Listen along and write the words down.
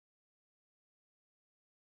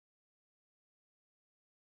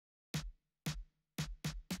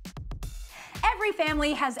Every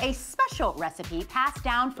family has a special recipe passed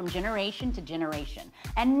down from generation to generation,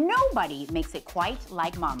 and nobody makes it quite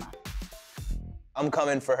like Mama. I'm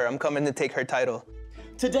coming for her. I'm coming to take her title.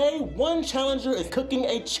 Today, one challenger is cooking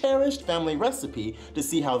a cherished family recipe to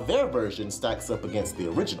see how their version stacks up against the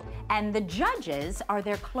original. And the judges are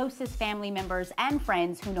their closest family members and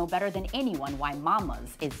friends who know better than anyone why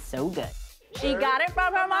Mama's is so good. She got it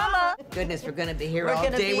from her mama. Goodness, we're gonna be here all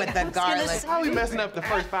day with the garlic. How are we messing up the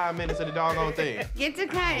first 5 minutes of the doggone thing? Get to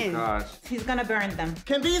cutting. Gosh. He's gonna burn them.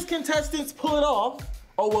 Can these contestants pull it off,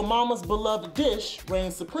 or will Mama's beloved dish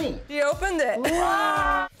reign supreme? He opened it.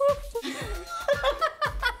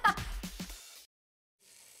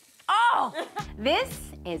 Oh, this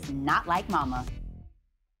is not like Mama.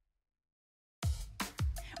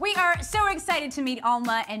 We are so excited to meet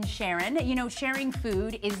Alma and Sharon. You know, sharing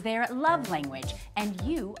food is their love language, and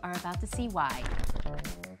you are about to see why.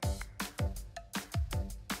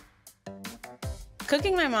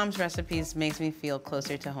 Cooking my mom's recipes makes me feel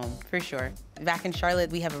closer to home, for sure. Back in Charlotte,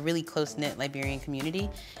 we have a really close-knit Liberian community,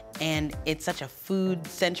 and it's such a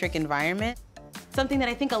food-centric environment. Something that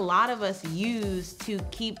I think a lot of us use to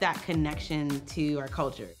keep that connection to our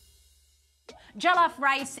culture. Jollof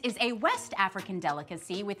rice is a West African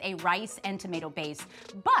delicacy with a rice and tomato base,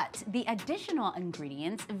 but the additional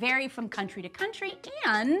ingredients vary from country to country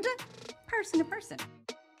and person to person.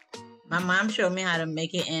 My mom showed me how to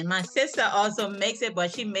make it, and my sister also makes it,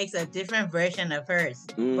 but she makes a different version of hers.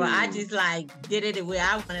 But I just did it the way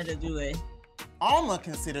I wanted to do it. Alma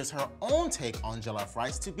considers her own take on jollof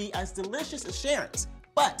rice to be as delicious as Sharon's,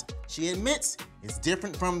 but she admits it's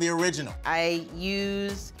different from the original. I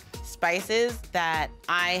use spices that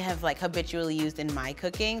I have habitually used in my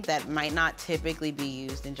cooking that might not typically be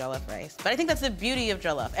used in jollof rice. But I think that's the beauty of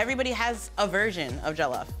jollof. Everybody has a version of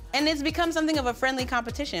jollof. And it's become something of a friendly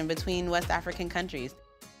competition between West African countries.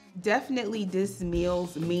 Definitely this meal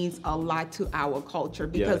means a lot to our culture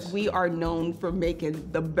because we are known for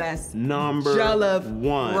making the best jollof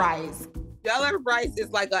rice. Jollof rice is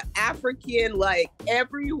like an African,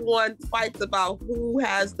 everyone fights about who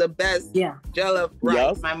has the best jollof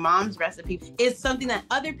rice. Yep. My mom's recipe is something that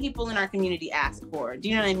other people in our community ask for. Do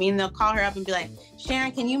you know what I mean? They'll call her up and be like,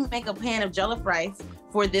 Sharon, can you make a pan of jollof rice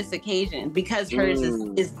for this occasion? Because hers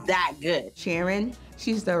is that good. Sharon,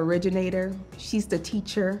 she's the originator. She's the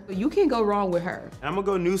teacher. You can't go wrong with her. I'm gonna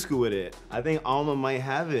go new school with it. I think Alma might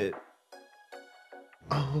have it.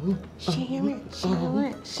 Sharon.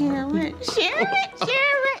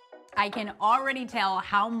 I can already tell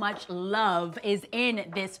how much love is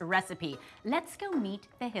in this recipe. Let's go meet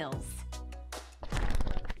the Hills.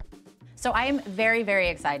 So I am very, very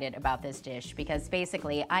excited about this dish because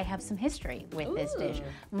basically I have some history with this dish.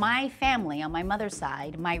 My family on my mother's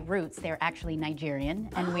side, my roots, they're actually Nigerian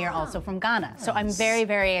and we are also from Ghana. So I'm very,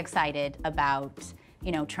 very excited about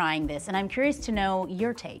trying this. And I'm curious to know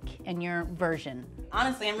your take and your version.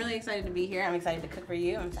 Honestly, I'm really excited to be here. I'm excited to cook for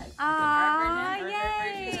you. I'm excited to cook our version.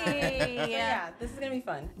 Yay! Yeah, this is gonna be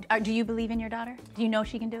fun. Do you believe in your daughter? Do you know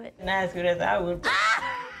she can do it? Not as good as I would.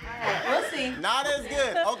 We'll see. Not as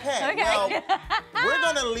good. Okay. Well, we're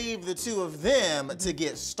gonna leave the two of them to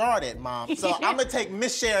get started, Mom. So I'm gonna take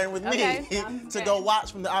Miss Sharon with me to go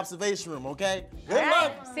watch from the observation room, okay? Good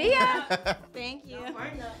luck. See ya. Thank you.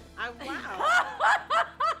 Wow.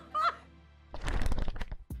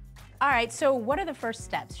 All right, so what are the first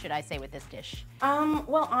steps, should I say, with this dish?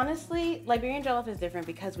 Well, honestly, Liberian Jollof is different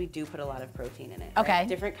because we do put a lot of protein in it. Okay. Right?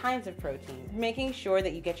 Different kinds of protein. Making sure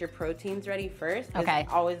that you get your proteins ready first is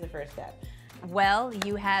always the first step. Well,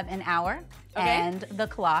 you have an hour, and the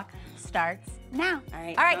clock starts now. All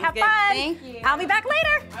right, have good. fun. Thank you. I'll be back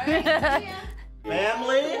later. All right, see ya.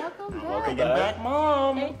 Family, welcome back,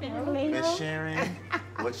 Mom. Hey, family. Miss Sharon,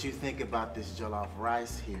 what you think about this jollof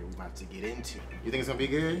rice here we're about to get into? You think it's gonna be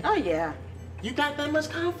good? Oh, yeah. You got that much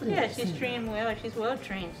confidence? Yeah, she's trained well. She's well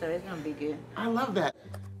trained, so it's gonna be good. I love that.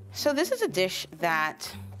 So this is a dish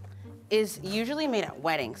that is usually made at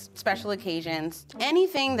weddings, special occasions,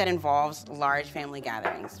 anything that involves large family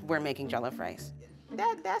gatherings. We're making jollof rice.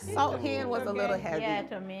 That salt here was a little heavy. Yeah,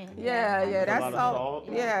 to me. Yeah, that's a lot of salt.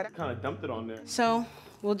 Yeah. Kind of dumped it on there. So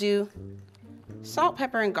we'll do salt,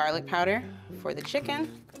 pepper, and garlic powder for the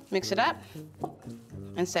chicken. Mix it up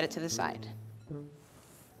and set it to the side.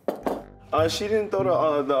 She didn't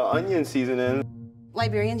throw the onion seasoning.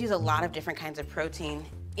 Liberians use a lot of different kinds of protein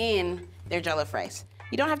in their jollof rice.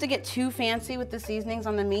 You don't have to get too fancy with the seasonings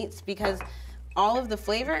on the meats because all of the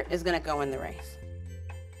flavor is gonna go in the rice.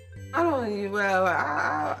 I'll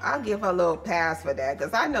give her a little pass for that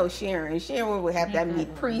because I know Sharon. Sharon would have that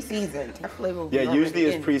meat pre-seasoned. That flavor would be Usually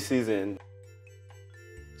it's in. pre-seasoned.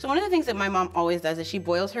 So one of the things that my mom always does is she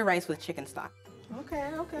boils her rice with chicken stock.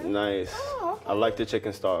 Okay, okay. Nice. Oh, okay. I like the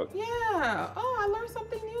chicken stock. Yeah. Oh, I learned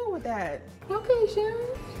something new with that. Okay,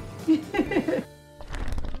 Sharon.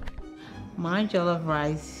 My jollof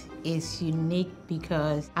rice is unique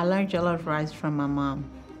because I learned jollof rice from my mom.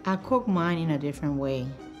 I cook mine in a different way.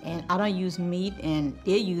 And I don't use meat, and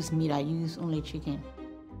they use meat. I use only chicken.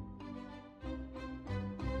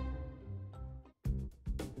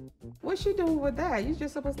 What's she doing with that? You're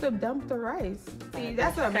just supposed to dump the rice. See,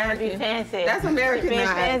 that's American. Fancy. That's American.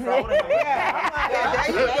 Fancy. Yeah, there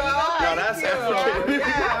you go. No, that's African.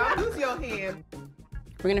 Yeah, lose your hand.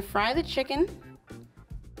 We're gonna fry the chicken.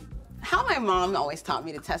 How my mom always taught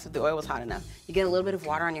me to test if the oil was hot enough. You get a little bit of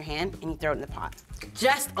water on your hand and you throw it in the pot.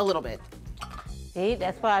 Just a little bit. See,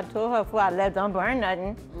 that's why I told her before I left, don't burn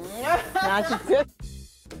nothing. Now she took.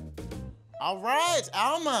 All right,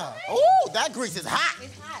 Alma. Ooh, that grease is hot.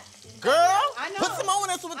 It's hot. Girl, I know. put some on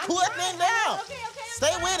this one, cool that thing down. Okay.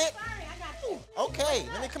 Stay with it. Sorry, I got you. Okay,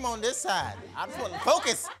 let me come on this side. I just want to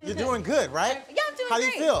focus. You're doing good, right? Yeah, I'm doing How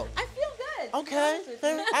great. do you feel? I feel good.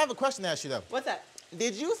 Okay. I have a question to ask you though. What's that?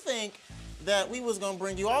 Did you think that we was gonna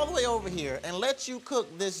bring you all the way over here and let you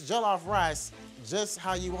cook this jollof rice just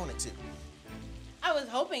how you wanted to? I was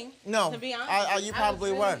hoping. No, To be honest. you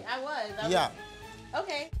probably were. I was. Yeah.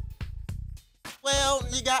 Okay. Well,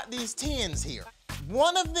 you got these tins here.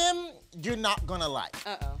 One of them you're not gonna like,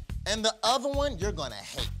 Uh-oh. and the other one you're gonna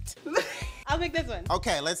hate. I'll pick this one.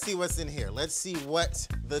 Okay, let's see what's in here. Let's see what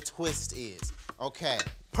the twist is. Okay,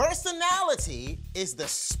 personality is the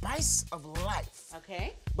spice of life.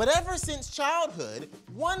 Okay. But ever since childhood,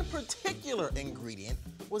 one particular ingredient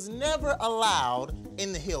was never allowed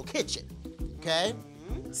in the Hill kitchen, okay?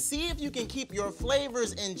 See if you can keep your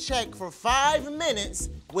flavors in check for 5 minutes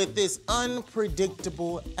with this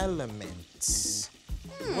unpredictable element.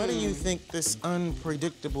 What do you think this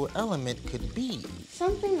unpredictable element could be?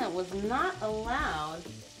 Something that was not allowed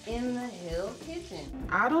in the Hill kitchen.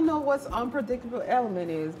 I don't know what's unpredictable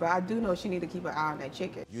element is, but I do know she need to keep an eye on that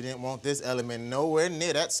chicken. You didn't want this element nowhere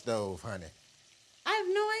near that stove, honey. I have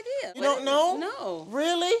no idea. You don't know? No.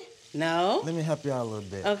 Really? No. Let me help you out a little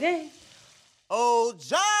bit. Okay. Oh,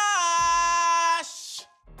 Josh!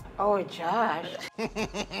 Oh, Josh.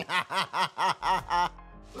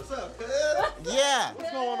 What's up, cuz? Yeah.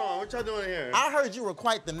 What's going on? What y'all doing here? I heard you were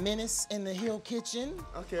quite the menace in the Hill kitchen.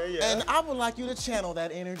 Okay, yeah. And I would like you to channel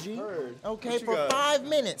that energy. Heard. Okay, What you for got? 5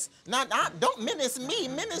 minutes. Don't menace me,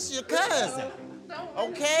 menace your cousin.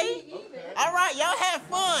 Okay? All right, y'all have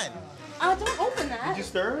fun. Don't open that. Did you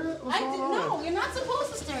stir it? What's going on? No, you're not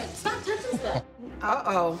supposed to stir it. Stop touching stuff.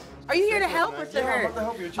 Uh-oh. Are you here to help or to Yeah, I'm hurt? about to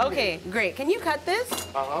help you. What you Okay, great. Can you cut this?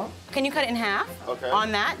 Uh-huh. Can you cut it in half? Okay.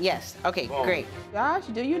 On that? Yes. Okay, Boom. great. Josh,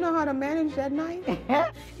 do you know how to manage that knife?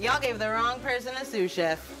 Y'all gave the wrong person a sous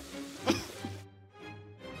chef.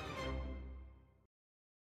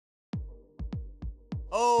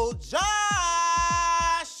 Oh, Josh!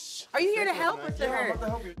 Are you here to help or to Yeah, I'm hurt? about to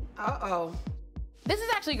help you. Uh-oh. This is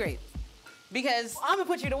actually great because I'm gonna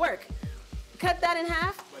put you to work. Cut that in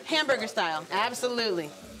half, hamburger style. Absolutely.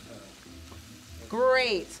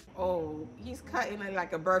 Great. Oh, he's cutting it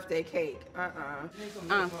like a birthday cake. Do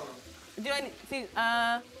I need, see,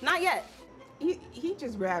 not yet. He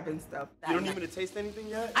just grabbing stuff. You don't need me to taste anything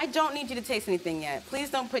yet? I don't need you to taste anything yet. Please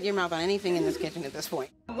don't put your mouth on anything in this kitchen at this point.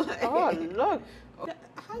 Oh, look.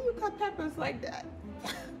 How you cut peppers like that?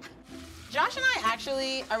 Josh and I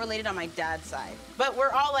actually are related on my dad's side, but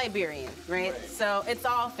we're all Liberian, right? So it's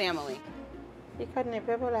all family. He cutting the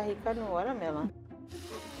pepper like he cutting watermelon.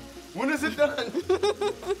 When is it done?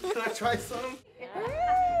 Can I try some?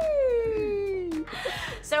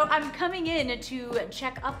 So I'm coming in to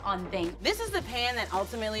check up on things. This is the pan that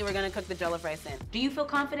ultimately we're gonna cook the jollof rice in. Do you feel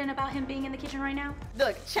confident about him being in the kitchen right now?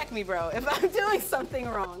 Look, check me, bro. If I'm doing something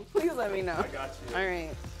wrong, please let me know. I got you. All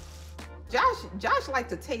right. Josh likes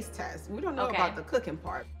to taste test. We don't know Okay. about the cooking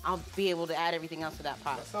part. I'll be able to add everything else to that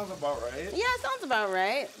pot. That sounds about right. Yeah, sounds about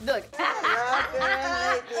right. Look.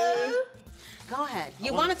 Go ahead.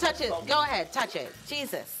 You want to touch it? Go ahead, touch it.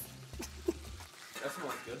 Jesus. That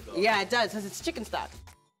smells good, though. Yeah, it does, because it's chicken stock.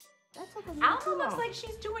 Alma looks like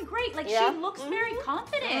she's doing great. Like Yeah. she looks very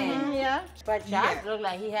confident. Yeah. But Josh Yeah. looks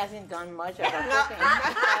like he hasn't done much of the cooking.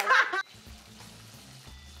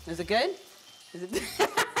 Is it good? Is it?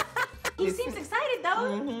 He seems excited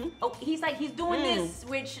though. Oh, he's doing this,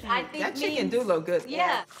 which I think That chicken means, do look good.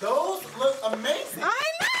 Yeah. Those look amazing. I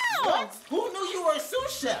know. What? Who knew you were a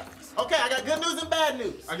sous chef? Okay, I got good news and bad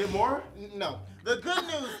news. I get more? No. The good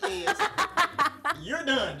news is you're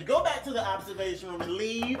done. Go back to the observation room and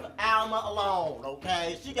leave Alma alone,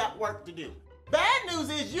 okay? She got work to do. Bad news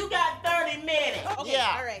is you got 30 minutes. Okay,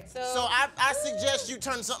 Yeah. all right, so I suggest you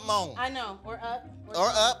turn something on. I know, or up. Or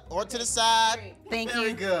up, or to the side. Great. Thank Very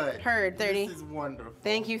you. good. Heard, 30. This is wonderful.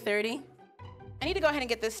 Thank you, 30. I need to go ahead and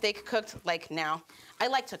get this steak cooked like now. I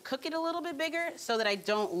like to cook it a little bit bigger so that I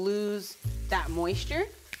don't lose that moisture.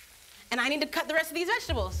 And I need to cut the rest of these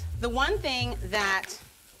vegetables. The one thing that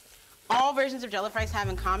all versions of jollof rice have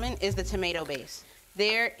in common is the tomato base.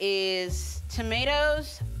 There is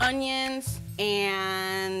tomatoes, onions,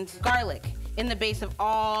 and garlic in the base of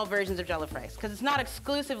all versions of jollof rice, because it's not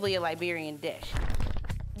exclusively a Liberian dish.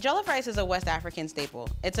 Jollof rice is a West African staple.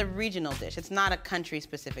 It's a regional dish. It's not a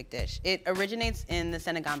country-specific dish. It originates in the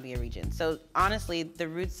Senegambia region. So honestly, the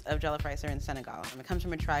roots of jollof rice are in Senegal. It comes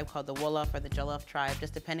from a tribe called the Wolof or the Jollof tribe,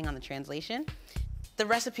 just depending on the translation. The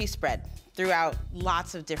recipe spread throughout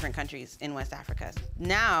lots of different countries in West Africa.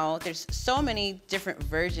 Now, there's so many different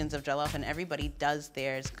versions of jollof and everybody does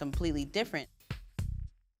theirs completely different.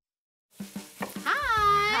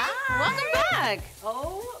 Hi! Welcome back!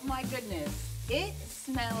 Oh my goodness. It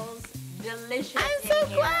smells delicious. I'm so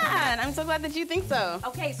glad. I'm so glad that you think so.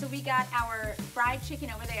 Okay, so we got our fried chicken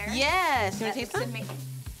over there. Yes. You want to taste some?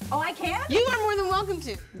 Oh, I can? You are more than welcome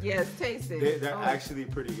to. Yes, taste it. They're actually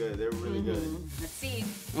pretty good. They're really good. Let's see.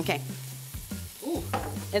 Okay. Ooh,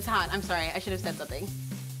 it's hot. I'm sorry. I should have said something.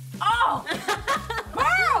 Oh!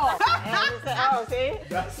 Girl! Oh, see?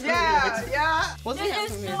 Yeah. Well,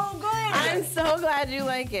 This is so good. I'm so glad you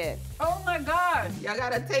like it. Oh my God. Y'all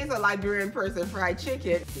gotta taste a Liberian person fried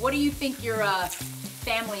chicken. What do you think your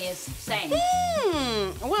family is saying?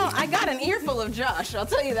 Well, I got an earful of Josh. I'll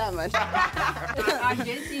tell you that much. I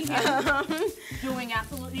did see him doing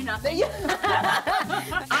absolutely nothing.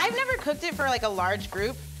 I've never cooked it for like a large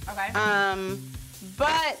group. Okay.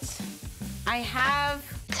 But I have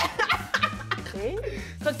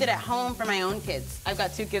cooked it at home for my own kids. I've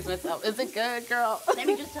got 2 kids myself. Is it good, girl? Let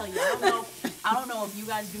me just tell you, I don't know if you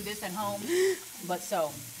guys do this at home, but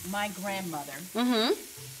so my grandmother,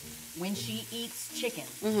 when she eats chicken,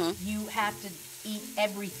 you have to eat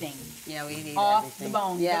everything. Yeah, we eat off everything. the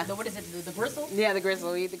bone. Yeah. What is it? The gristle? Yeah, the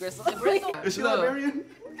gristle. We eat the gristle. The gristle. Is she Liberian?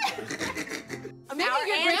 Maybe Our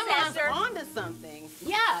your grandma's ancestors- onto something.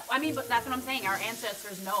 Yeah, I mean, but that's what I'm saying. Our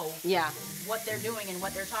ancestors know Yeah. what they're doing and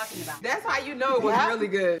what they're talking about. That's how you know it was really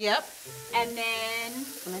good. Yep. And then,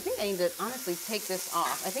 And I think I need to honestly take this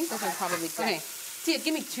off. I think this is probably good. Okay. Tia,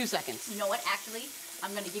 give me 2 seconds. you know what? Actually,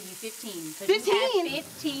 I'm gonna give you 15. 15? You have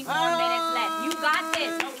 15 more minutes left. You got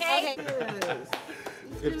this, okay?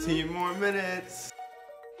 15 more minutes.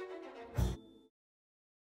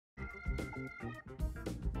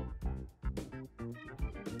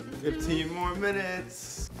 "15 more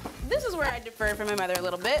minutes." This is where I defer from my mother a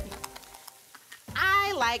little bit.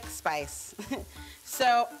 I like spice.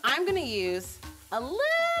 So I'm gonna use a little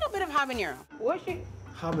bit of habanero. What's your...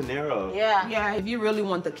 Habanero. Yeah, if you really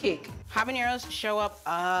want the kick. Habaneros show up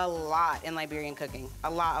a lot in Liberian cooking. A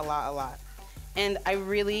lot. And I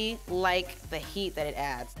really like the heat that it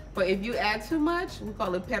adds. But if you add too much, we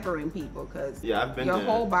call it peppering people, because Yeah, I've been your there.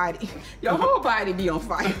 whole body be on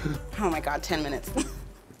fire. Oh my God, 10 minutes.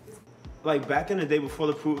 Like back in the day before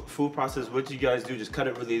the food process, what did you guys do? Just cut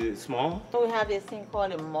it really small? We have this thing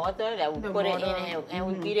called a mortar that we The put mortar. it in and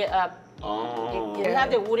we beat it up. Oh. We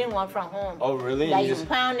have the wooden one from home. Oh, really? That You you just-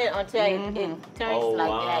 pound it until it turns Oh, like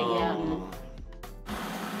wow. that,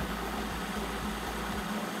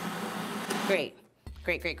 yeah. Great.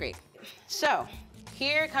 So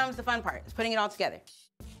here comes the fun part, is putting it all together.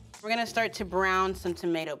 We're gonna start to brown some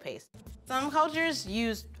tomato paste. Some cultures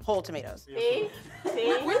use whole tomatoes. See? See?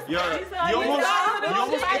 You almost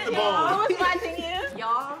ate the bone. Who's watching you?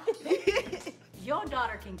 Y'all, your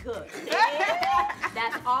daughter can cook.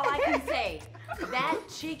 That's all I can say. That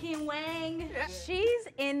chicken wang, she's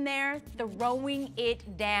in there throwing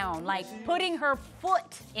it down, like putting her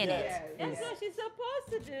foot in it. That's what she's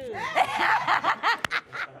supposed to do.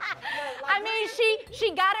 I mean,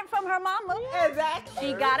 she got it from her mama. Exactly.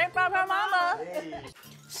 She got it from her mama.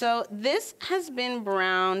 So this has been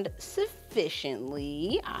browned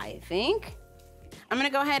sufficiently, I think. I'm gonna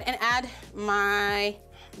go ahead and add my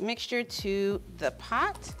mixture to the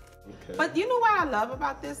pot. Okay. But you know what I love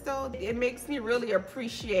about this though? It makes me really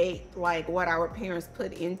appreciate like what our parents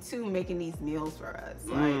put into making these meals for us.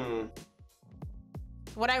 Like,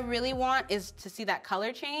 What I really want is to see that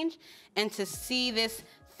color change and to see this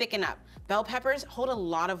thicken up. Bell peppers hold a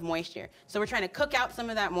lot of moisture. So we're trying to cook out some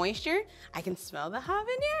of that moisture. I can smell the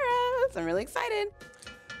habaneros. I'm really excited.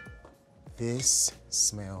 This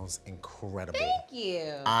smells incredible. Thank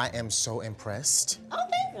you. I am so impressed. Oh,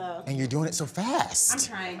 thank you. And you're doing it so fast. I'm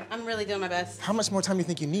trying. I'm really doing my best. How much more time do you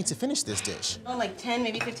think you need to finish this dish? Oh, like 10,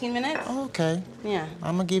 maybe 15 minutes. Okay. Yeah.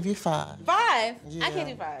 I'm gonna give you 5. 5? Yeah. I can't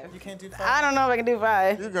do 5. You can't do 5? I don't know if I can do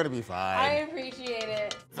 5. You're gonna be I fine. appreciate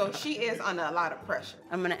it. So she is under a lot of pressure.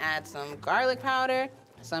 I'm gonna add some garlic powder,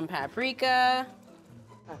 some paprika.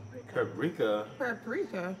 Paprika.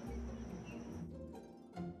 Paprika.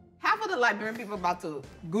 Half of the Liberian people about to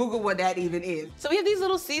Google what that even is. So we have these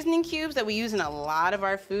little seasoning cubes that we use in a lot of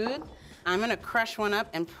our food. I'm gonna crush one up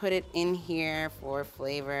and put it in here for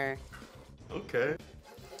flavor. Okay.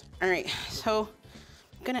 All right, so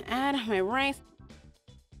I'm gonna add my rice,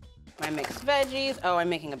 my mixed veggies. Oh, I'm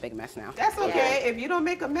making a big mess now. That's okay. If you don't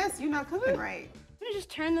make a mess, you're not cooking right. I'm gonna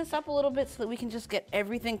just turn this up a little bit so that we can just get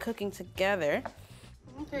everything cooking together.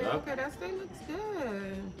 Okay, Yep. okay, that steak looks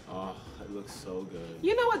good. Oh, it looks so good.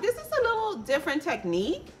 You know what? This is a little different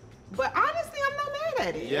technique, but honestly, I'm not mad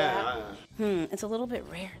at it. Yeah. It's a little bit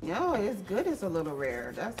rare. No, it's good. It's a little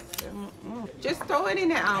rare. That's just throw it in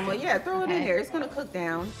there, Alma. Yeah, throw it in there. It's gonna cook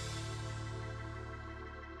down.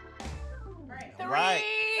 Right.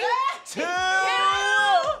 2, 1.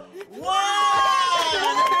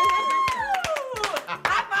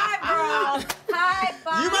 High five, girl. High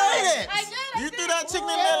five. You made it. I did. You threw that chicken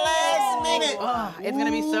in there last minute. Oh, it's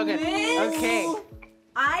gonna be so good. Okay.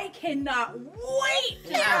 I cannot wait.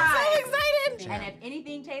 I'm so excited. And if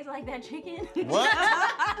anything tastes like that chicken. What?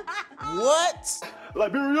 What?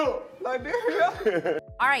 Liberia. Liberia.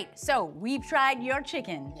 All right, so we've tried your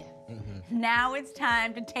chicken. Now it's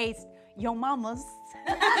time to taste your mama's.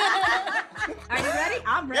 Are you ready?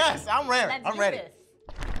 I'm ready. Yes, I'm ready. Let's I'm do ready. this.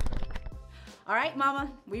 All right, Mama,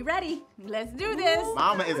 we ready. Let's do this.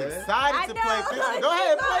 Mama is excited to play know. this. Go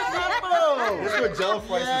ahead, play This is what Jollof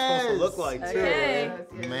Rice is supposed to look like, too. Okay.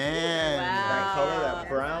 Man. That color, that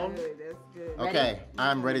brown. That's good. Okay,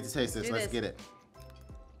 I'm ready to taste this. Do Let's this. get it.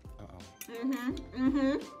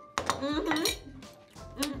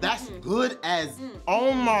 That's good as,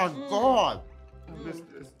 oh my God.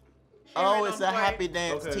 Oh, it's a happy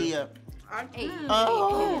dance, Okay. Tia. Hey.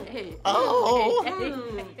 Oh, Hey. oh,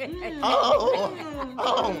 oh,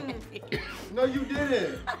 oh. No, you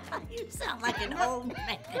didn't. You sound like an old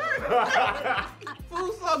man.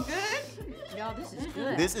 Food so good. Y'all, this is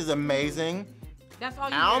good. This is amazing. That's all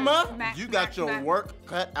you Alma, do. Smack, you got smack, your smack. work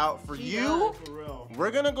cut out for you. For real.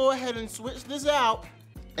 We're gonna go ahead and switch this out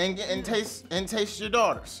and get and taste your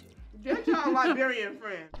daughters. Get y'all Liberian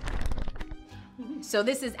friend. So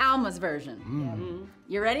this is Alma's version.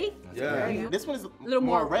 You ready? Yeah. This one is A little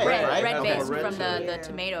more red, right? red Okay. base Red from chili. the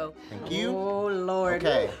tomato. Thank you. Oh Lord.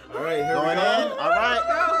 Okay. All right, here Going we in. go. All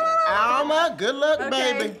right. Alma, good luck, Okay.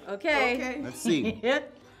 baby. Okay. Okay. Let's see.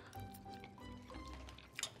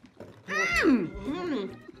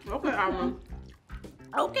 Okay, Alma.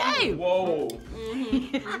 Okay. Whoa.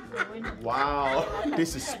 Wow.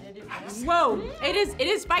 This is Whoa. It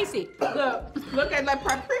is spicy. Look at that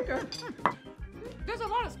paprika. There's a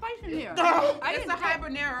lot of spice in here. It's a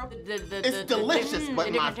habanero. it's delicious, but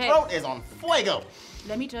the my different throat taste. is on fuego.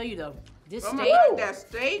 Let me tell you though, this Oh my steak. God, that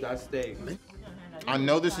steak. That steak. I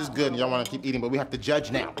know this is good and y'all want to keep eating, but we have to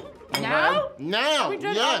judge now. Now? Now. We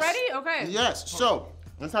judge yes. already? Okay. Yes. So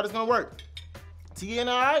that's how this is gonna work. Tia and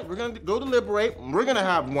I, we're gonna go deliberate. We're gonna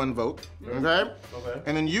have one vote. Okay. Okay.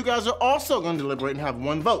 And then you guys are also gonna deliberate and have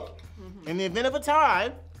one vote. In the event of a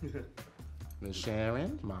tie, Miss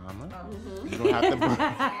Sharon, Mama, you're gonna have to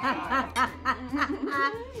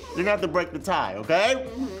you're gonna have to break the tie, okay?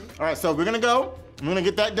 All right, so we're gonna go. I'm gonna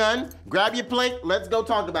get that done. Grab your plate. Let's go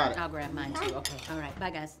talk about it. I'll grab mine too. Okay. All right.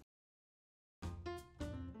 Bye guys.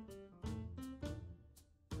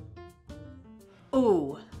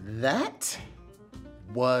 Ooh. That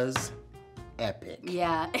was epic.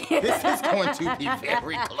 Yeah. This is going to be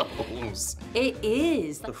very close. It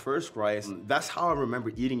is. The first rice, that's how I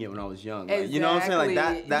remember eating it when I was young. Like, you know what I'm saying?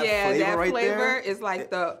 Like that yeah, flavor that right flavor there. is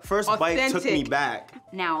like the First bite took me authentic. back.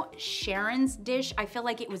 Now, Sharon's dish, I feel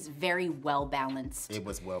like it was very well balanced. It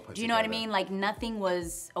was well put Do you know what I together. mean? Like nothing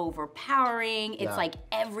was overpowering. It's Yeah. like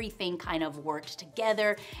everything kind of worked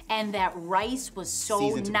together. And that rice was so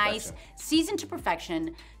Seasoned to nice. perfection. Seasoned to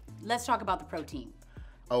perfection. Let's talk about the protein.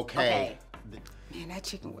 Okay. Man, that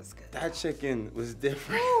chicken was good. That chicken was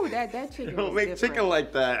different. Ooh, that chicken You don't was make different. chicken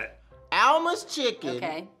like that. Alma's chicken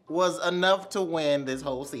Okay. was enough to win this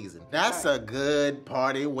whole season. That's a good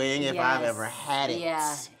party wing if I've Yes. ever had it.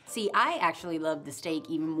 Yeah. See, I actually love the steak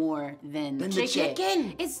even more than the the chicken.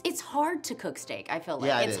 chicken? It's hard to cook steak, I feel like.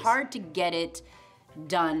 Yeah, it it's is. hard to get it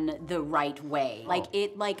done the right way. Like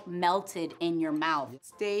it like melted in your mouth.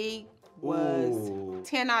 Steak was Ooh.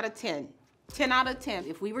 10 out of 10. 10 out of 10.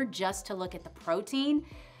 If we were just to look at the protein,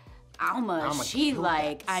 Alma she killed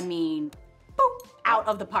like, that. I mean, boop, out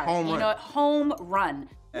of the park. Home you run. know, home run.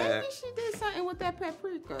 Maybe she did something with that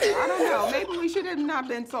paprika. I don't know. Maybe we should have not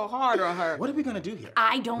been so hard on her. What are we gonna do here?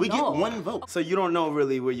 I don't know. We get 1 vote. So you don't know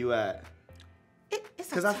really where you at.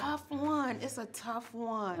 It's a tough one. It's a tough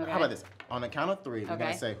one. Okay. How about this? On the count of 3, we're Okay.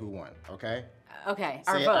 gonna say who won, okay? Okay,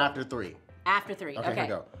 Say our it vote. after 3. After 3, Okay, here we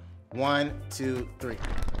go. 1, 2, 3.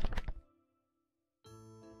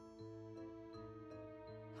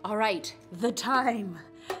 All right, the time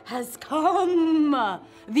has come.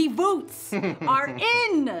 The votes are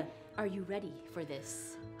in. Are you ready for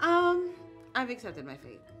this? I've accepted my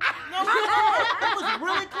fate. That was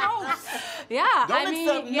really close. Yeah, Don't I mean,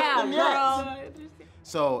 accept yeah, nothing girl. yet.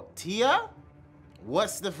 So, Tia,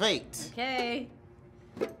 what's the fate? Okay.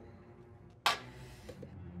 The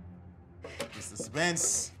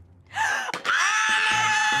suspense.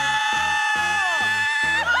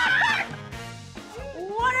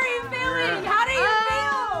 What are you feeling? How do you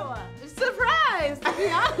feel? Surprised, to be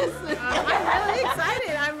honest with you. I'm really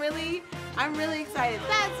excited. I'm really excited.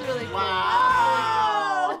 That's really cool.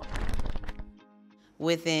 Wow.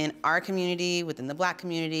 Within our community, within the Black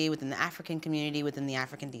community, within the African community, within the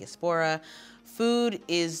African diaspora, food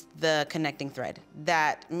is the connecting thread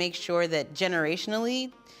that makes sure that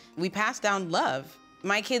generationally we pass down love.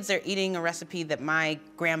 My kids are eating a recipe that my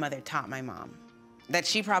grandmother taught my mom, that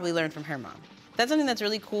she probably learned from her mom. That's something that's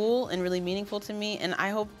really cool and really meaningful to me, and I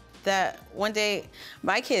hope that one day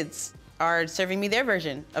my kids are serving me their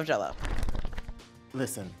version of Jollof.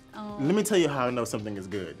 Listen, let me tell you how I know something is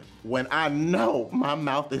good. When I know my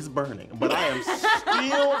mouth is burning, but I am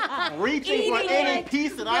still reaching for any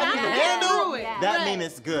piece that I can handle, that means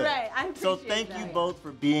it's good. Right, I so appreciate thank you that. both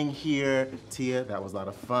for being here. Tia, that was a lot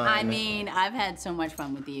of fun. I mean, I've had so much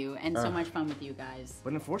fun with you and so much fun with you guys.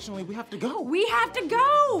 But unfortunately, we have to go. We have to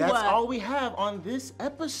go. That's all we have on this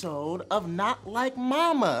episode of Not Like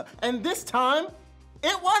Mama. And this time,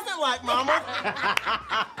 it wasn't like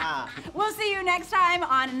Mama. We'll see you next time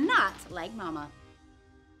on Not Like Mama.